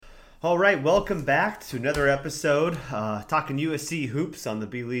All right, welcome back to another episode talking USC hoops on the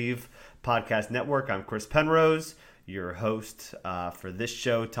Believe Podcast Network. I'm Chris Penrose, your host for this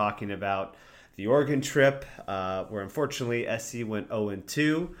show, talking about the Oregon trip, where unfortunately SC went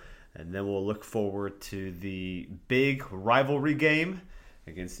 0-2, and then we'll look forward to the big rivalry game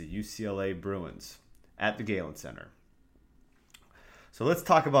against the UCLA Bruins at the Galen Center. So let's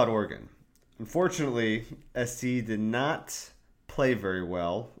talk about Oregon. Unfortunately, SC did not play very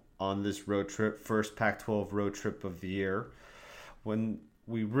well on this road trip, first Pac-12 road trip of the year. When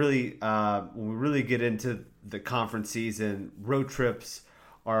we really get into the conference season, road trips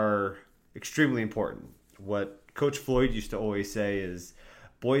are extremely important. What Coach Floyd used to always say is,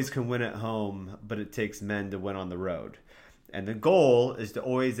 boys can win at home, but it takes men to win on the road. And the goal is to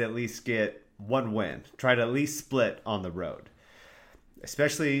always at least get one win, try to at least split on the road.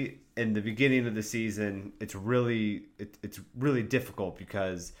 Especially in the beginning of the season, it's really difficult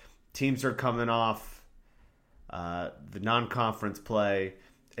because teams are coming off the non-conference play.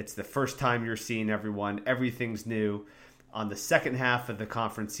 It's the first time you're seeing everyone. Everything's new. On the second half of the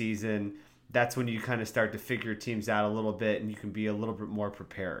conference season, that's when you kind of start to figure teams out a little bit and you can be a little bit more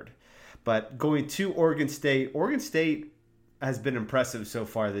prepared. But going to Oregon State has been impressive so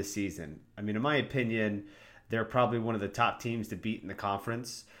far this season. I mean, in my opinion, they're probably one of the top teams to beat in the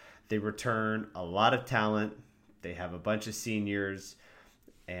conference. They return a lot of talent. They have a bunch of seniors.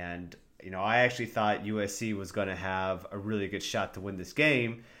 And, I actually thought USC was going to have a really good shot to win this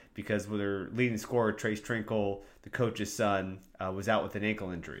game because with their leading scorer, Trace Trinkle, the coach's son, was out with an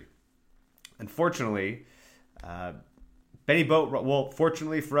ankle injury. Unfortunately,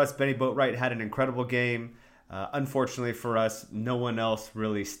 fortunately for us, Benny Boatwright had an incredible game. Unfortunately for us, no one else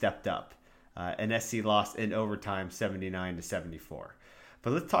really stepped up. And SC lost in overtime 79-74.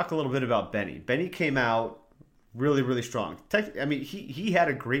 But let's talk a little bit about Benny. Benny came out really, really strong. I mean, he had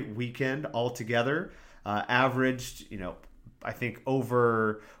a great weekend altogether. Averaged, I think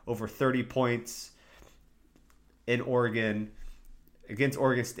over 30 points in Oregon. Against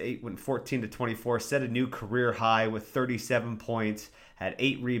Oregon State, went 14-24, set a new career high with 37 points, had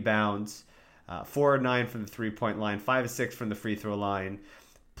 8 rebounds, 4 of 9 from the three-point line, 5 of 6 from the free throw line.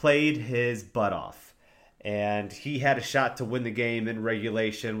 Played his butt off. And he had a shot to win the game in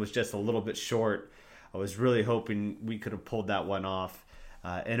regulation, was just a little bit short. I was really hoping we could have pulled that one off.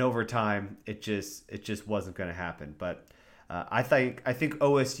 In overtime, it just wasn't going to happen. But I think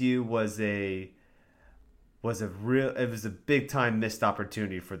OSU was a big time missed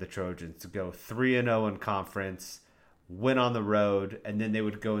opportunity for the Trojans to go 3-0 in conference, win on the road, and then they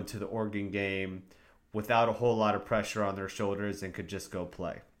would go into the Oregon game without a whole lot of pressure on their shoulders and could just go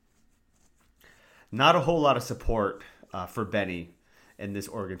play. Not a whole lot of support for Benny in this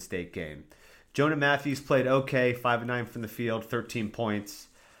Oregon State game. Jonah Matthews played okay, 5 of 9 from the field, 13 points.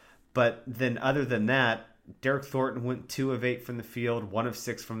 But then other than that, Derek Thornton went 2 of 8 from the field, 1 of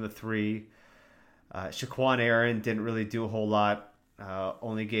 6 from the 3. Shaquan Aaron didn't really do a whole lot,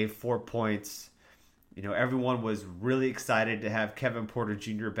 only gave 4 points. Everyone was really excited to have Kevin Porter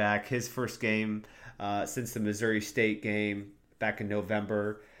Jr. back, his first game since the Missouri State game back in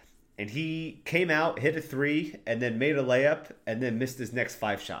November. And he came out, hit a 3, and then made a layup, and then missed his next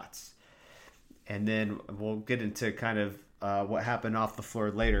 5 shots. And then we'll get into kind of what happened off the floor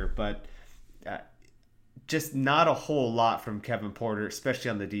later. But just not a whole lot from Kevin Porter,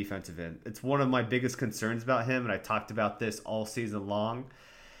 especially on the defensive end. It's one of my biggest concerns about him, and I talked about this all season long,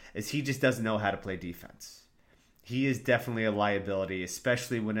 is he just doesn't know how to play defense. He is definitely a liability,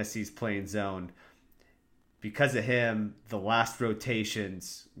 especially when SC's playing zone. Because of him, the last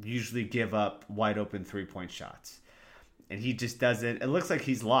rotations usually give up wide open 3-point shots. And he just doesn't. It looks like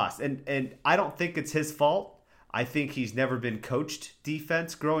he's lost. And I don't think it's his fault. I think he's never been coached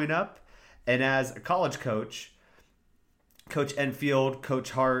defense growing up. And as a college coach, Coach Enfield,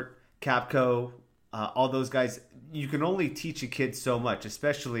 Coach Hart, Capco, all those guys, you can only teach a kid so much,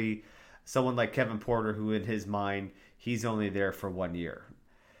 especially someone like Kevin Porter, who in his mind, he's only there for 1 year.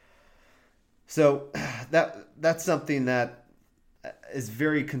 So that's something that is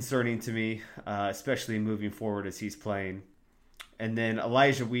very concerning to me, especially moving forward as he's playing. And then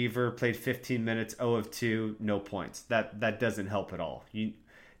Elijah Weaver played 15 minutes, 0 of 2, no points. That doesn't help at all. You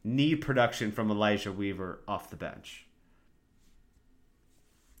need production from Elijah Weaver off the bench.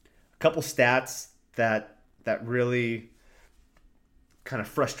 A couple stats that really kind of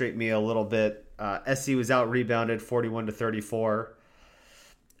frustrate me a little bit. SC was out rebounded 41-34.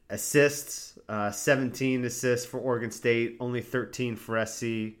 Assists, 17 assists for Oregon State, only 13 for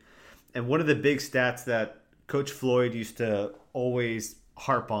SC. And one of the big stats that Coach Floyd used to always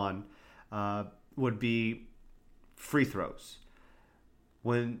harp on would be free throws.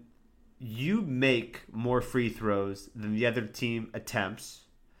 When you make more free throws than the other team attempts,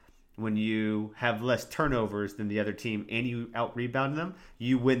 when you have less turnovers than the other team and you out-rebound them,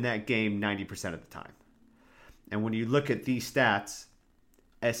 you win that game 90% of the time. And when you look at these stats,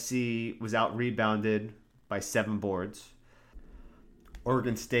 SC was out-rebounded by 7 boards.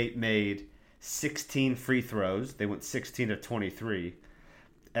 Oregon State made 16 free throws. They went 16 of 23.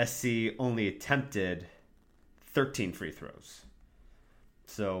 SC only attempted 13 free throws.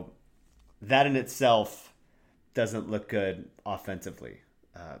 So that in itself doesn't look good offensively.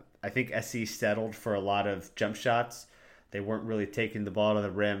 I think SC settled for a lot of jump shots. They weren't really taking the ball to the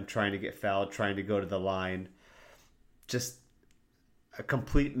rim, trying to get fouled, trying to go to the line. Just a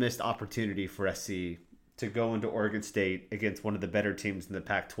complete missed opportunity for SC to go into Oregon State against one of the better teams in the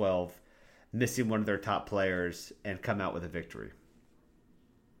Pac-12, missing one of their top players, and come out with a victory.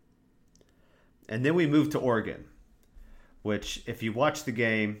 And then we move to Oregon, which, if you watch the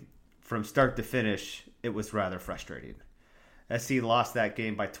game from start to finish, it was rather frustrating. SC lost that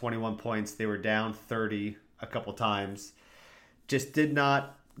game by 21 points. They were down 30 a couple times. Just did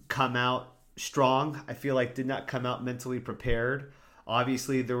not come out strong. I feel like did not come out mentally prepared.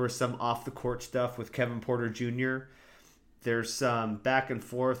 Obviously, there was some off-the-court stuff with Kevin Porter Jr. There's some back and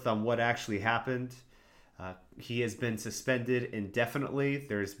forth on what actually happened. He has been suspended indefinitely.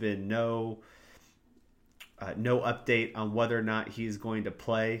 There's been no update on whether or not he's going to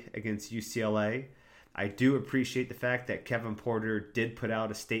play against UCLA. I do appreciate the fact that Kevin Porter did put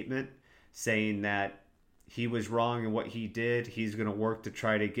out a statement saying that he was wrong in what he did. He's going to work to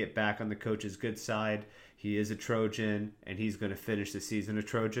try to get back on the coach's good side. He is a Trojan, and he's going to finish the season a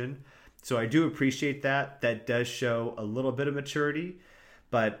Trojan. So I do appreciate that. That does show a little bit of maturity.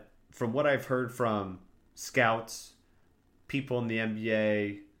 But from what I've heard from scouts, people in the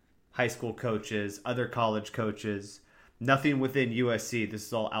NBA, high school coaches, other college coaches, nothing within USC. This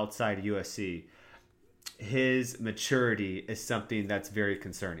is all outside USC. His maturity is something that's very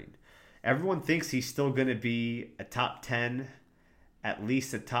concerning. Everyone thinks he's still going to be a top 10, at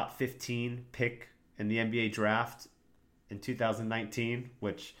least a top 15 pick in the NBA draft in 2019,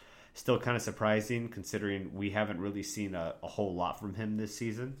 which is still kind of surprising considering we haven't really seen a whole lot from him this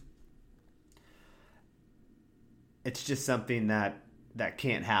season. It's just something that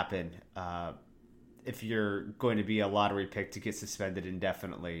can't happen if you're going to be a lottery pick to get suspended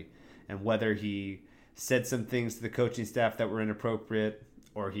indefinitely. And whether he said some things to the coaching staff that were inappropriate,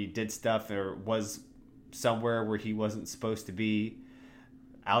 or he did stuff or was somewhere where he wasn't supposed to be,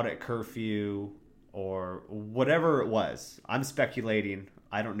 out at curfew, or whatever it was. I'm speculating.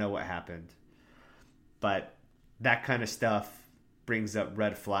 I don't know what happened. But that kind of stuff brings up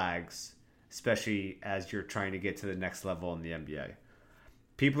red flags, especially as you're trying to get to the next level in the NBA.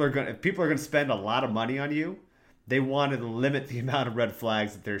 People are going to spend a lot of money on you. They want to limit the amount of red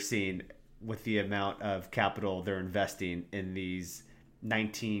flags that they're seeing with the amount of capital they're investing in these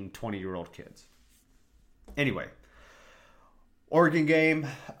 19, 20-year-old kids. Anyway, Oregon game,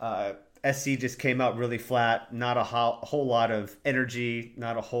 SC just came out really flat. Not a whole lot of energy,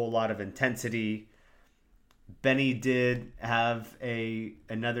 not a whole lot of intensity. Benny did have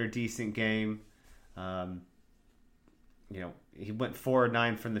another decent game. He went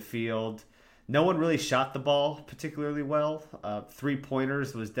 4-9 from the field. No one really shot the ball particularly well.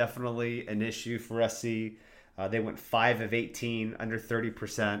 3-pointers was definitely an issue for SC. They went 5 of 18, under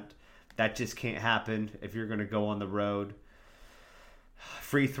 30%. That just can't happen if you're going to go on the road.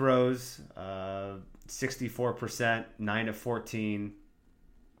 Free throws, 64%, 9 of 14.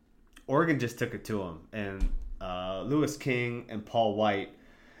 Oregon just took it to them. And Louis King and Paul White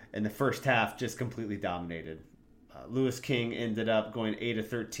in the first half just completely dominated. Louis King ended up going 8 of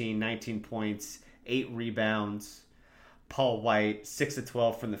 13, 19 points, 8 rebounds. Paul White, 6 of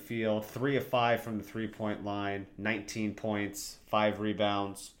 12 from the field, 3 of 5 from the three-point line, 19 points, 5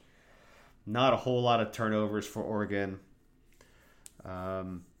 rebounds. Not a whole lot of turnovers for Oregon.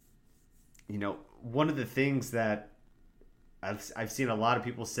 One of the things that I've seen a lot of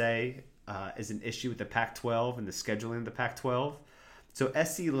people say is an issue with the Pac-12 and the scheduling of the Pac-12. So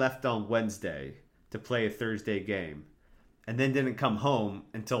SC left on Wednesday to play a Thursday game, and then didn't come home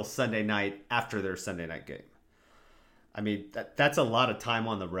until Sunday night after their Sunday night game. I mean, that's a lot of time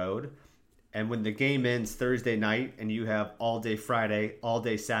on the road. And when the game ends Thursday night and you have all day Friday, all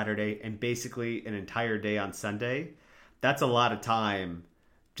day Saturday, and basically an entire day on Sunday, that's a lot of time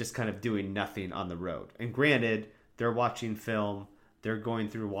just kind of doing nothing on the road. And granted, they're watching film, they're going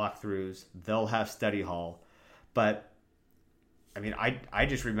through walkthroughs, they'll have study hall. But I mean, I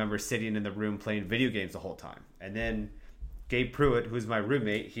just remember sitting in the room playing video games the whole time. And then Gabe Pruitt, who's my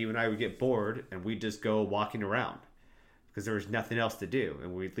roommate, he and I would get bored and we'd just go walking around. because there was nothing else to do,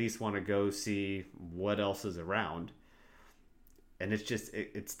 and we at least want to go see what else is around. And it's just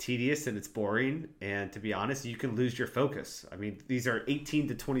it's tedious and it's boring, and to be honest, you can lose your focus. I mean, these are 18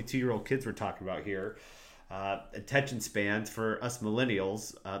 to 22-year-old kids we're talking about here. Attention spans for us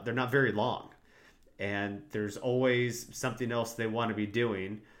millennials, they're not very long, and there's always something else they want to be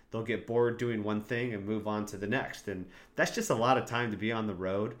doing. They'll get bored doing one thing and move on to the next, and that's just a lot of time to be on the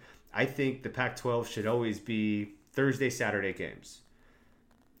road. I think the Pac-12 should always be Thursday, Saturday games,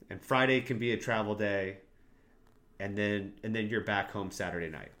 and Friday can be a travel day, and then you're back home Saturday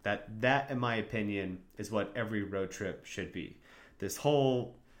night. That in my opinion is what every road trip should be.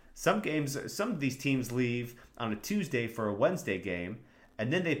 Some of these teams leave on a Tuesday for a Wednesday game,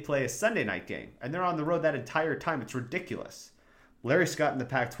 and then they play a Sunday night game, and they're on the road that entire time. It's ridiculous. Larry Scott and the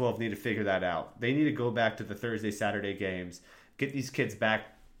Pac-12 need to figure that out. They need to go back to the Thursday, Saturday games, get these kids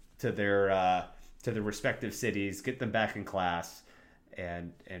back to their respective cities, get them back in class,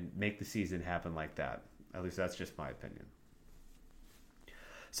 and make the season happen like that. At least that's just my opinion.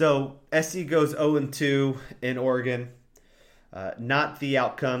 So SC goes 0-2 in Oregon. Not the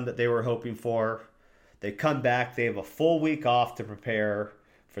outcome that they were hoping for. They come back. They have a full week off to prepare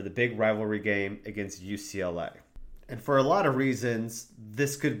for the big rivalry game against UCLA. And for a lot of reasons,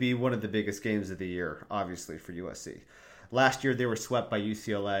 this could be one of the biggest games of the year, obviously, for USC. Last year, they were swept by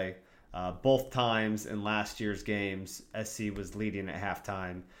UCLA. Both times in last year's games, SC was leading at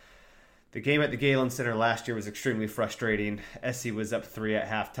halftime. The game at the Galen Center last year was extremely frustrating. SC was up 3 at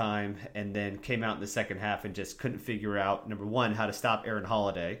halftime and then came out in the second half and just couldn't figure out, number one, how to stop Aaron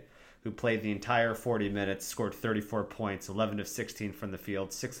Holiday, who played the entire 40 minutes, scored 34 points, 11 of 16 from the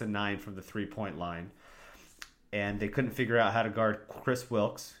field, 6 of 9 from the three-point line. And they couldn't figure out how to guard Chris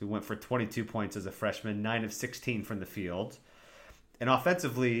Wilkes, who went for 22 points as a freshman, 9 of 16 from the field. And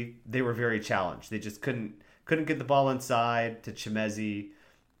offensively, they were very challenged. They just couldn't get the ball inside to Chimezie.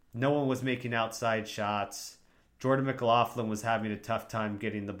 No one was making outside shots. Jordan McLaughlin was having a tough time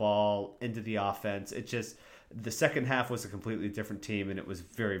getting the ball into the offense. The second half was a completely different team, and it was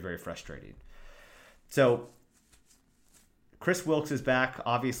very, very frustrating. So Chris Wilkes is back.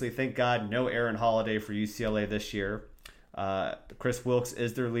 Obviously, thank God, no Aaron Holiday for UCLA this year. Chris Wilkes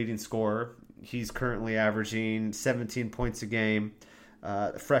is their leading scorer. He's currently averaging 17 points a game.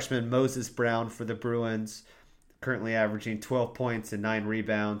 Freshman Moses Brown for the Bruins, currently averaging 12 points and 9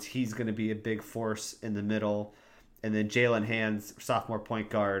 rebounds. He's going to be a big force in the middle. And then Jalen Hands, sophomore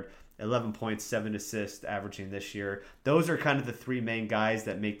point guard, 11 points, 7 assists, averaging this year. Those are kind of the three main guys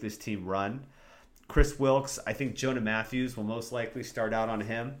that make this team run. Chris Wilkes, I think Jonah Matthews will most likely start out on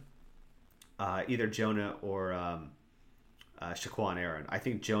him. Either Jonah or Shaquan Aaron. I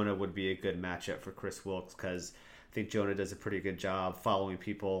think Jonah would be a good matchup for Chris Wilkes because I think Jonah does a pretty good job following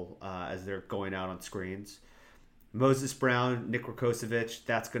people as they're going out on screens. Moses Brown, Nick Rakocevic,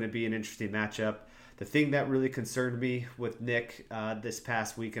 that's going to be an interesting matchup. The thing that really concerned me with Nick this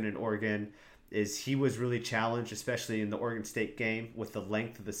past weekend in Oregon is he was really challenged, especially in the Oregon State game, with the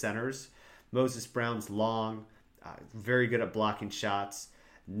length of the centers. Moses Brown's long, very good at blocking shots.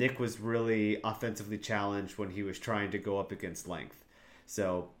 Nick was really offensively challenged when he was trying to go up against length.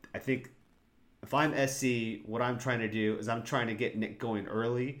 So I think if I'm SC, what I'm trying to do is I'm trying to get Nick going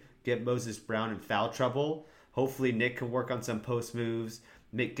early, get Moses Brown in foul trouble. Hopefully Nick can work on some post moves,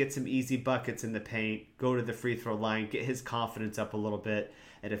 get some easy buckets in the paint, go to the free throw line, get his confidence up a little bit.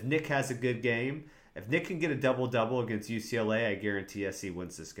 And if Nick has a good game, if Nick can get a double-double against UCLA, I guarantee SC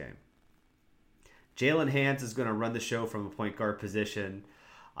wins this game. Jalen Hands is going to run the show from a point guard position.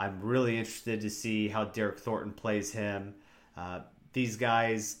 I'm really interested to see how Derek Thornton plays him. These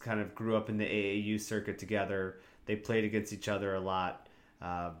guys kind of grew up in the AAU circuit together. They played against each other a lot.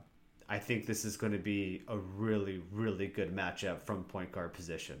 I think this is going to be a really, really good matchup from point guard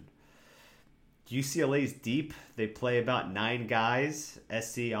position. UCLA's deep. They play about 9 guys.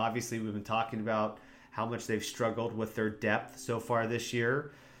 SC, obviously, we've been talking about how much they've struggled with their depth so far this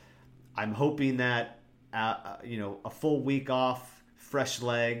year. I'm hoping that a full week off, fresh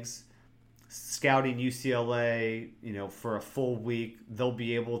legs, scouting UCLA, for a full week, they'll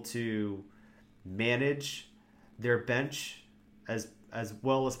be able to manage their bench as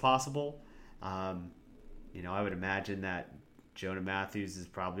well as possible. I would imagine that Jonah Matthews is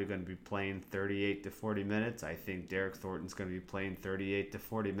probably going to be playing 38 to 40 minutes. I think Derek Thornton's going to be playing 38 to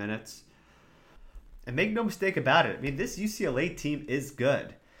 40 minutes. And make no mistake about it, I mean, this UCLA team is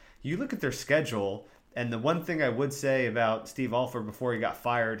good. You look at their schedule, and the one thing I would say about Steve Alford before he got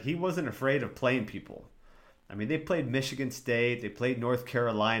fired, he wasn't afraid of playing people. I mean, they played Michigan State, they played North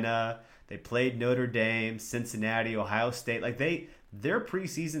Carolina, they played Notre Dame, Cincinnati, Ohio State. Their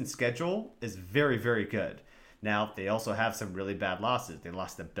preseason schedule is very, very good. Now, they also have some really bad losses. They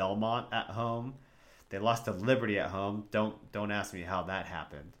lost to Belmont at home. They lost to Liberty at home. Don't ask me how that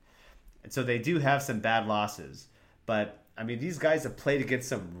happened. And so they do have some bad losses. But, I mean, these guys have played against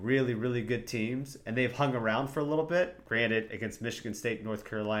some really, really good teams, and they've hung around for a little bit. Granted, against Michigan State, North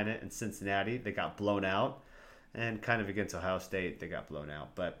Carolina, and Cincinnati, they got blown out. And kind of against Ohio State, they got blown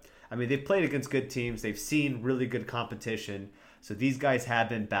out. But, I mean, they've played against good teams. They've seen really good competition. So these guys have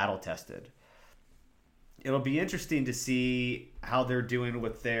been battle-tested. It'll be interesting to see how they're doing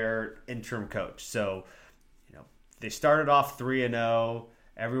with their interim coach. So, they started off 3-0.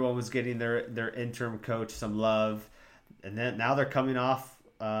 Everyone was getting their interim coach some love. And then now they're coming off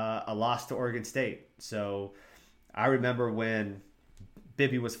a loss to Oregon State. So I remember when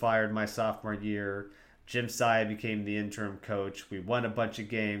Bibby was fired my sophomore year, Jim Saya became the interim coach. We won a bunch of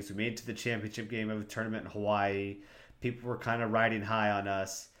games. We made it to the championship game of the tournament in Hawaii. People were kind of riding high on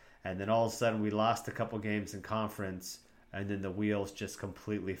us. And then all of a sudden we lost a couple games in conference. And then the wheels just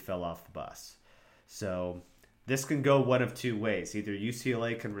completely fell off the bus. So this can go one of two ways. Either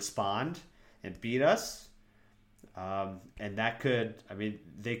UCLA can respond and beat us. And that could,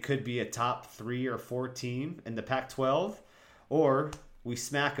 they could be a top 3 or 4 team in the Pac-12. Or we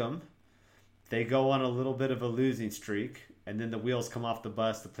smack them. They go on a little bit of a losing streak. And then the wheels come off the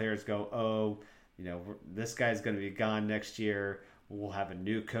bus. The players go, this guy's going to be gone next year. We'll have a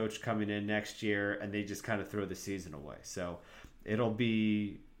new coach coming in next year. And they just kind of throw the season away. So it'll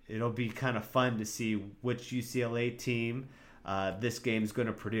be kind of fun to see which UCLA team this game's going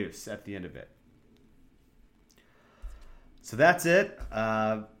to produce at the end of it. So that's it.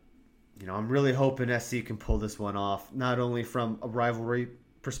 I'm really hoping SC can pull this one off, not only from a rivalry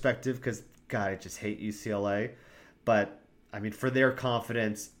perspective, because, God, I just hate UCLA, but, for their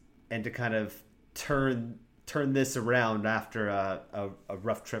confidence and to kind of turn this around after a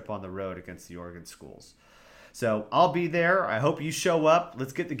rough trip on the road against the Oregon schools. So I'll be there. I hope you show up.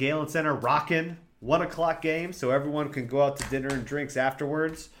 Let's get the Galen Center rocking. 1 o'clock game so everyone can go out to dinner and drinks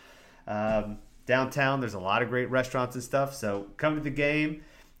afterwards. Downtown, there's a lot of great restaurants and stuff. So come to the game,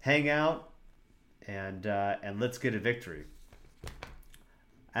 hang out, and let's get a victory.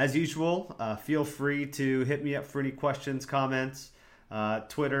 As usual, feel free to hit me up for any questions, comments,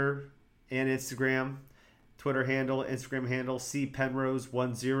 Twitter and Instagram. Twitter handle, Instagram handle,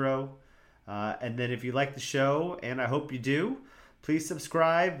 cpenrose10. And then if you like the show, and I hope you do, please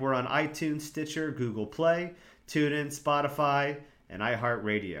subscribe. We're on iTunes, Stitcher, Google Play, TuneIn, Spotify, and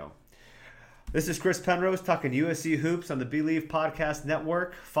iHeartRadio. This is Chris Penrose talking USC Hoops on the Believe Podcast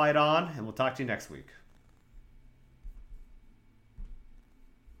Network. Fight on, and we'll talk to you next week.